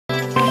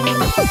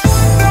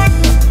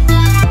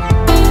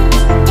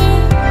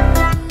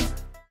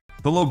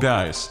Hello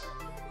guys!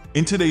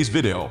 In today's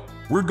video,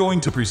 we're going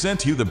to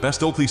present to you the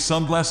best Oakley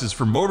sunglasses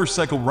for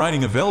motorcycle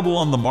riding available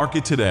on the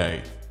market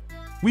today.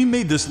 We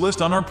made this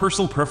list on our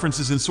personal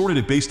preferences and sorted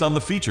it based on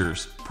the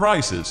features,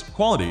 prices,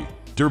 quality,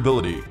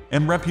 durability,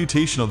 and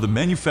reputation of the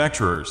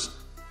manufacturers.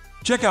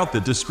 Check out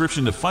the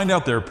description to find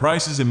out their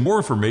prices and more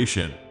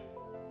information.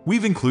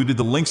 We've included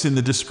the links in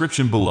the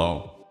description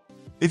below.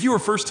 If you are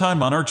first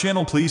time on our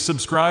channel, please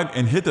subscribe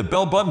and hit the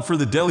bell button for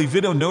the daily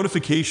video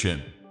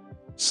notification.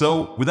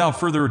 So, without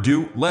further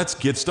ado, let's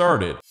get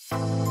started.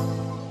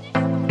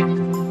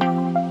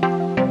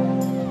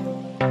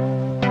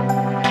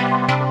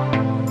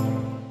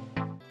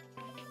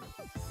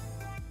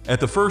 At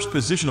the first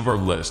position of our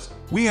list,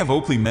 we have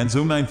Oakley Men's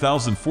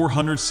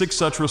 9406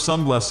 Sutro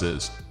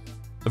sunglasses.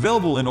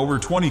 Available in over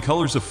 20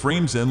 colors of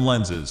frames and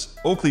lenses,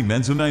 Oakley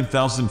Men's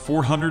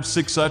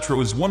 9406 Sutro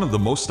is one of the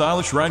most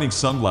stylish riding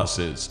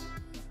sunglasses.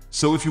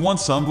 So if you want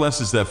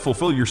sunglasses that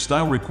fulfill your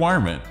style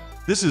requirement,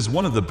 this is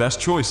one of the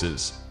best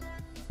choices.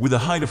 With a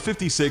height of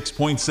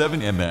 56.7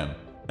 mm,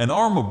 an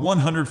arm of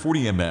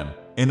 140 mm,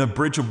 and a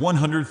bridge of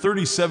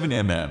 137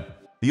 mm,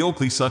 the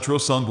Oakley Sutro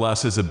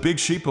sunglass has a big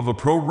shape of a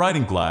pro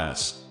riding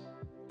glass.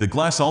 The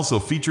glass also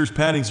features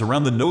paddings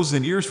around the nose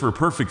and ears for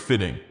perfect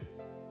fitting,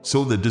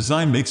 so the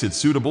design makes it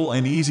suitable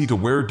and easy to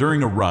wear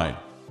during a ride.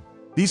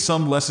 These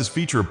sunglasses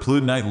feature a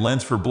plutonite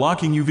lens for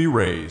blocking UV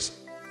rays.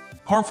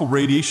 Harmful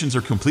radiations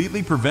are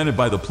completely prevented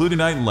by the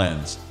plutonite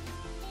lens.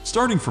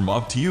 Starting from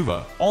UV to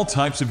UVA, all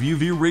types of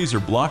UV rays are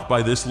blocked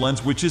by this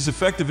lens, which is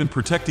effective in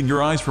protecting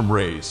your eyes from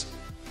rays.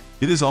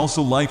 It is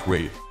also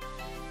lightweight.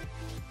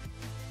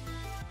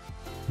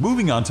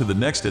 Moving on to the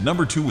next at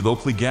number 2 with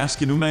Oakley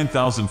Gascan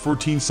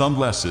 9014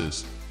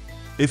 sunglasses.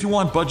 If you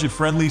want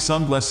budget-friendly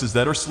sunglasses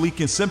that are sleek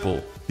and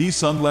simple, these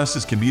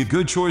sunglasses can be a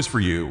good choice for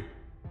you.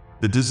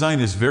 The design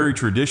is very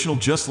traditional,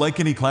 just like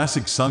any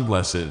classic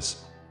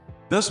sunglasses.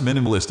 Thus,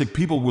 minimalistic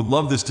people would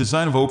love this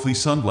design of Oakley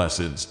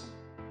sunglasses.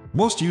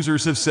 Most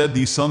users have said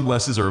these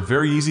sunglasses are a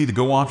very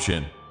easy-to-go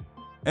option.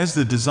 As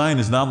the design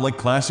is not like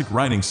classic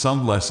riding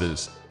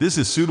sunglasses, this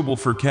is suitable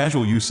for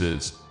casual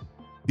uses.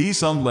 These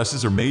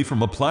sunglasses are made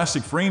from a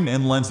plastic frame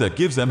and lens that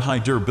gives them high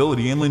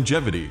durability and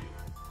longevity.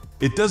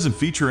 It doesn't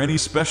feature any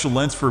special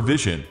lens for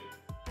vision,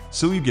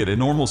 so you get a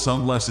normal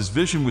sunglasses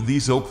vision with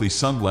these Oakley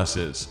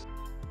sunglasses.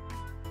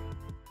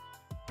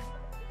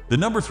 The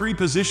number 3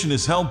 position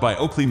is held by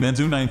Oakley Men's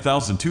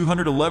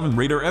 9211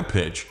 Radar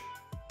Epitch.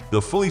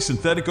 The fully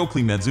synthetic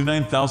Oakley Men's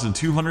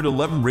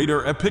 9211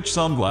 Radar Epitch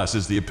sunglass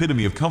is the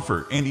epitome of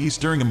comfort and ease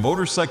during a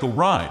motorcycle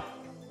ride.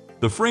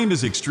 The frame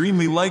is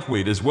extremely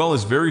lightweight as well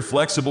as very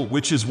flexible,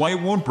 which is why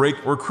it won't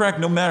break or crack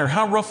no matter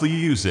how roughly you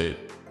use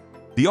it.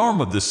 The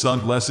arm of this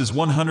sunglass is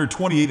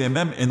 128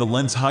 mm and the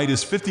lens height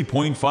is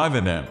 50.5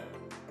 mm.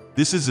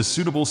 This is a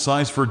suitable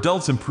size for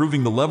adults,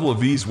 improving the level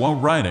of ease while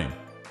riding.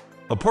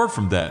 Apart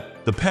from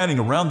that, the padding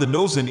around the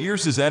nose and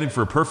ears is added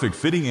for perfect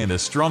fitting and a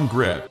strong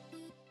grip.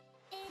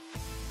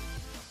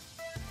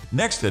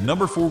 Next at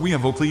number 4 we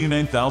have Oakley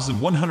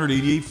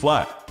 9188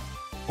 Flak.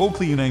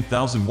 Oakley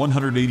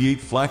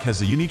 9188 Flak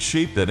has a unique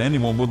shape that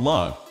anyone would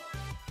love.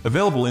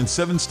 Available in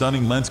 7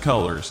 stunning lens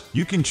colors,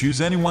 you can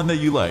choose any one that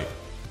you like.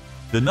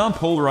 The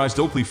non-polarized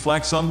Oakley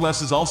Flak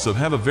sunglasses also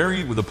have a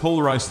variant with a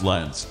polarized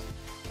lens.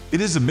 It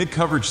is a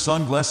mid-coverage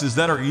sunglasses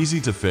that are easy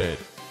to fit.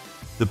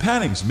 The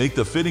paddings make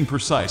the fitting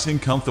precise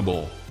and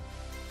comfortable.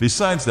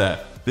 Besides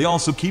that, they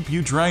also keep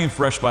you dry and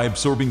fresh by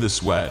absorbing the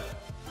sweat.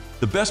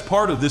 The best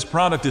part of this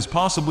product is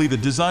possibly the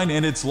design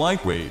and its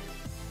lightweight.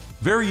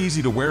 Very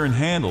easy to wear and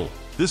handle,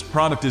 this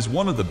product is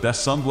one of the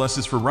best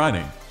sunglasses for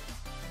riding.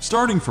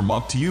 Starting from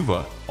UV to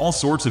UVA, all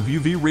sorts of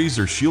UV rays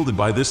are shielded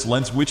by this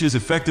lens, which is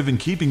effective in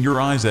keeping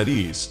your eyes at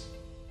ease.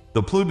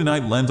 The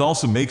plutonite lens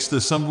also makes the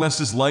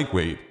sunglasses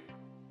lightweight.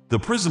 The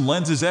prism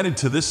lens is added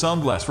to this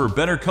sunglass for a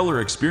better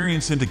color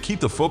experience and to keep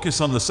the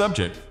focus on the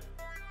subject.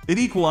 It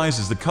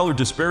equalizes the color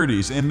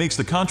disparities and makes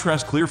the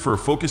contrast clear for a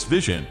focused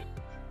vision.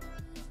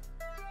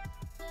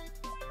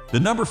 The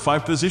number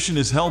 5 position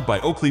is held by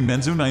Oakley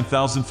Men's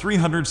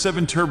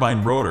 9307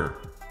 Turbine Rotor.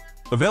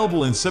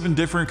 Available in 7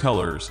 different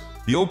colors,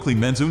 the Oakley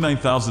Men's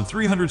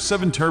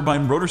 9307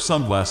 Turbine Rotor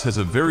sunglass has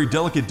a very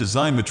delicate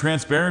design with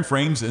transparent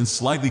frames and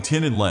slightly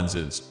tinted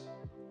lenses.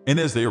 And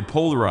as they are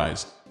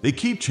polarized, they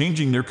keep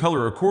changing their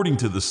color according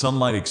to the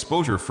sunlight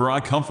exposure for eye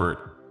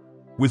comfort.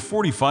 With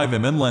 45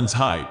 mm lens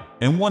height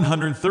and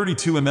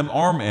 132 mm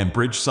arm and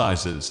bridge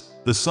sizes,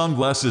 the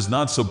sunglass is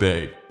not so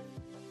big.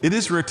 It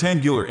is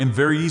rectangular and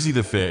very easy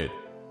to fit.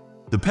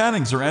 The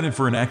paddings are added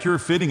for an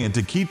accurate fitting and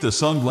to keep the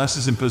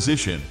sunglasses in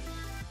position.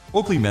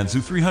 Oakley Men's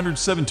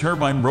 307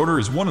 Turbine Rotor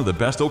is one of the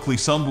best Oakley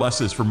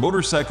sunglasses for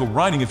motorcycle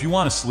riding if you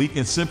want a sleek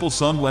and simple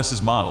sunglasses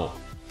model.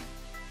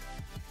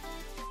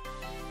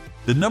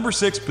 The number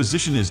 6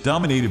 position is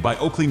dominated by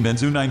Oakley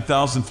Men's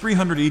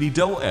 9380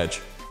 Double Edge.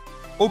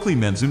 Oakley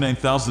Men's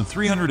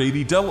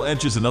 9380 Double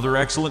Edge is another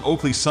excellent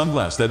Oakley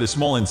sunglass that is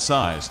small in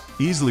size,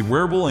 easily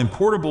wearable and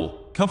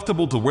portable,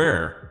 comfortable to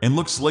wear, and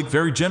looks like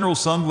very general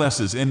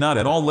sunglasses and not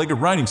at all like a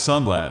riding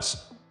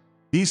sunglass.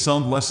 These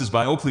sunglasses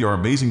by Oakley are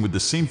amazing with the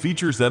same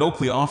features that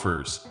Oakley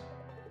offers.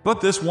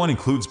 But this one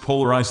includes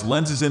polarized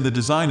lenses and the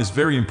design is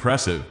very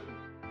impressive.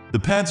 The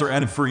pads are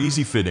added for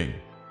easy fitting.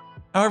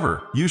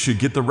 However, you should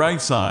get the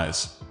right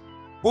size.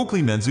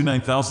 Oakley Menzu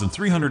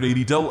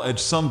 9380 double-edged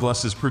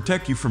sunglasses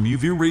protect you from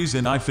UV rays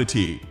and eye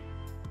fatigue.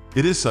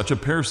 It is such a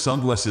pair of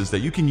sunglasses that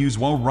you can use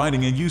while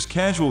riding and use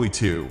casually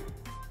too.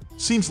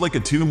 Seems like a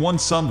 2-in-1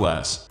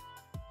 sunglass.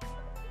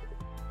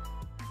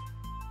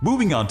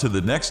 Moving on to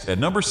the next at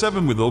number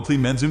 7 with Oakley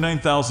Menzu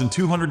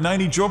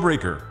 9290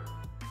 Jawbreaker.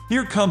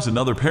 Here comes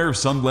another pair of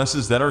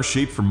sunglasses that are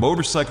shaped for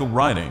motorcycle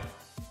riding.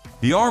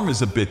 The arm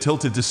is a bit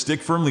tilted to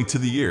stick firmly to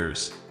the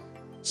ears,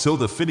 so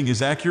the fitting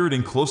is accurate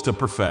and close to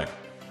perfect.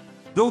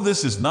 Though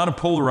this is not a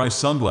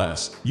polarized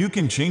sunglass, you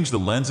can change the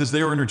lens as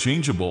they are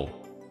interchangeable.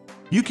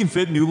 You can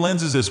fit new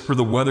lenses as per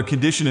the weather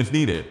condition if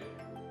needed.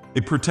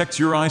 It protects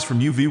your eyes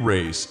from UV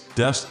rays,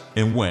 dust,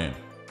 and wind.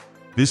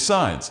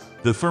 Besides,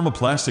 the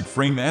thermoplastic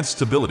frame adds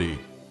stability.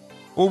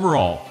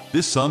 Overall,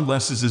 this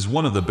sunglasses is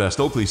one of the best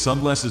Oakley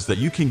sunglasses that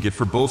you can get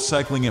for both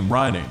cycling and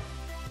riding.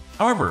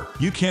 However,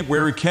 you can't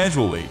wear it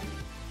casually.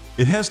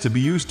 It has to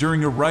be used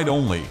during a ride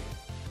only.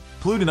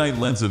 Plutonite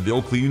lens of the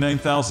Oakley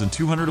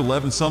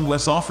U9211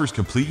 sunglass offers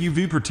complete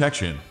UV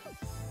protection.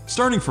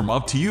 Starting from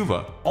up to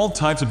UVA, all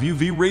types of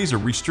UV rays are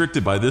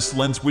restricted by this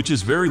lens, which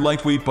is very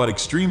lightweight but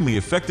extremely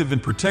effective in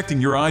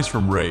protecting your eyes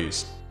from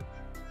rays.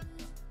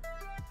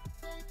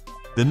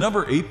 The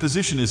number 8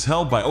 position is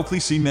held by Oakley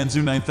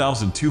Menzu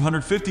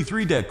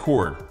 9253 Det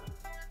Cord.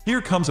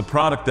 Here comes a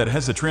product that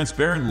has a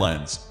transparent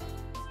lens.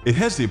 It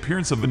has the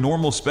appearance of a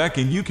normal spec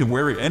and you can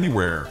wear it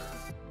anywhere.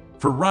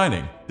 For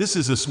riding, this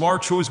is a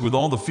smart choice with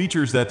all the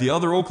features that the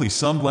other Oakley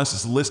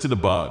sunglasses listed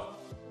above.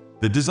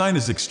 The design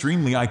is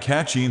extremely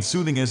eye-catchy and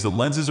soothing as the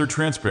lenses are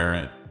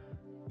transparent.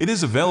 It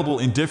is available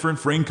in different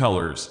frame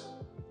colors.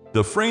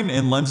 The frame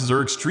and lenses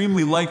are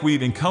extremely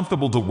lightweight and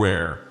comfortable to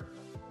wear.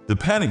 The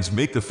paddings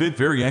make the fit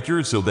very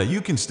accurate so that you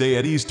can stay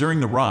at ease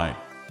during the ride.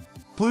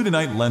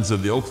 Plutonite lens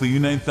of the Oakley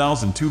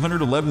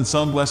U9211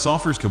 sunglass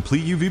offers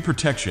complete UV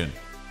protection.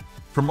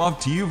 From up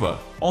to UVA,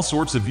 all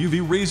sorts of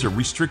UV rays are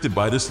restricted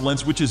by this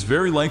lens, which is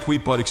very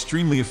lightweight but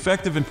extremely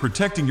effective in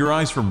protecting your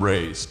eyes from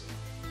rays.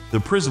 The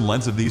prism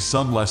lens of these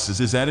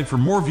sunglasses is added for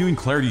more viewing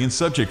clarity and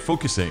subject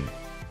focusing.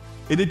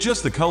 It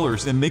adjusts the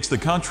colors and makes the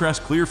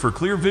contrast clear for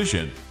clear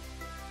vision.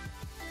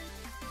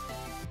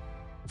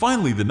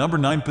 Finally, the number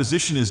 9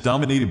 position is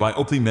dominated by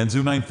Oakley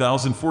Menzu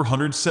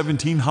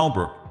 9417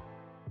 Holbrook.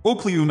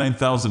 Oakley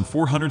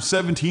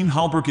U9417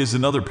 Holbrook is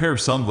another pair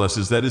of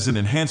sunglasses that is an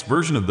enhanced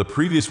version of the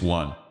previous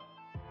one.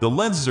 The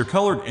lenses are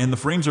colored and the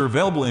frames are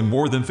available in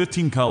more than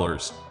 15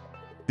 colors.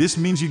 This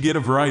means you get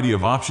a variety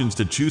of options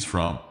to choose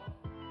from.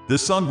 The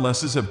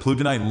sunglasses have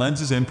plutonite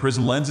lenses and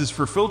prism lenses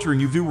for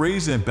filtering UV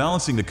rays and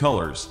balancing the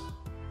colors.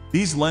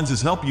 These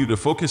lenses help you to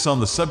focus on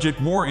the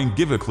subject more and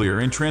give a clear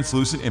and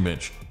translucent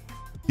image.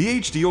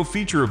 The HDO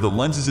feature of the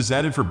lenses is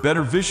added for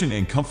better vision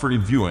and comfort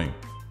in viewing.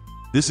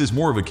 This is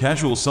more of a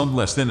casual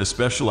sunglass than a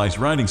specialized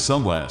riding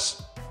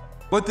sunglass.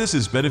 But this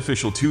is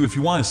beneficial too if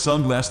you want a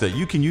sunglass that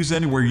you can use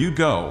anywhere you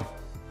go.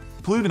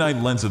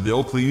 Plutonite lens of the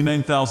Oakley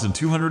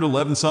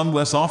U9211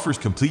 sunglass offers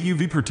complete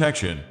UV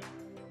protection.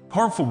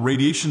 Harmful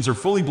radiations are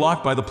fully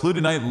blocked by the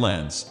plutonite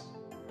lens.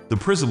 The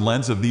prism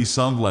lens of these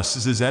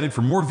sunglasses is added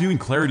for more viewing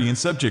clarity and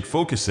subject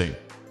focusing.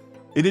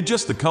 It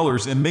adjusts the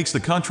colors and makes the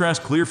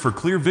contrast clear for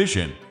clear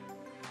vision.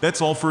 That's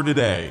all for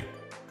today.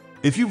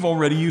 If you've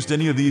already used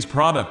any of these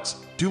products,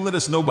 do let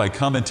us know by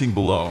commenting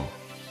below.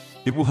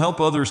 It will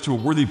help others to a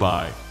worthy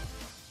buy.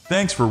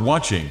 Thanks for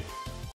watching.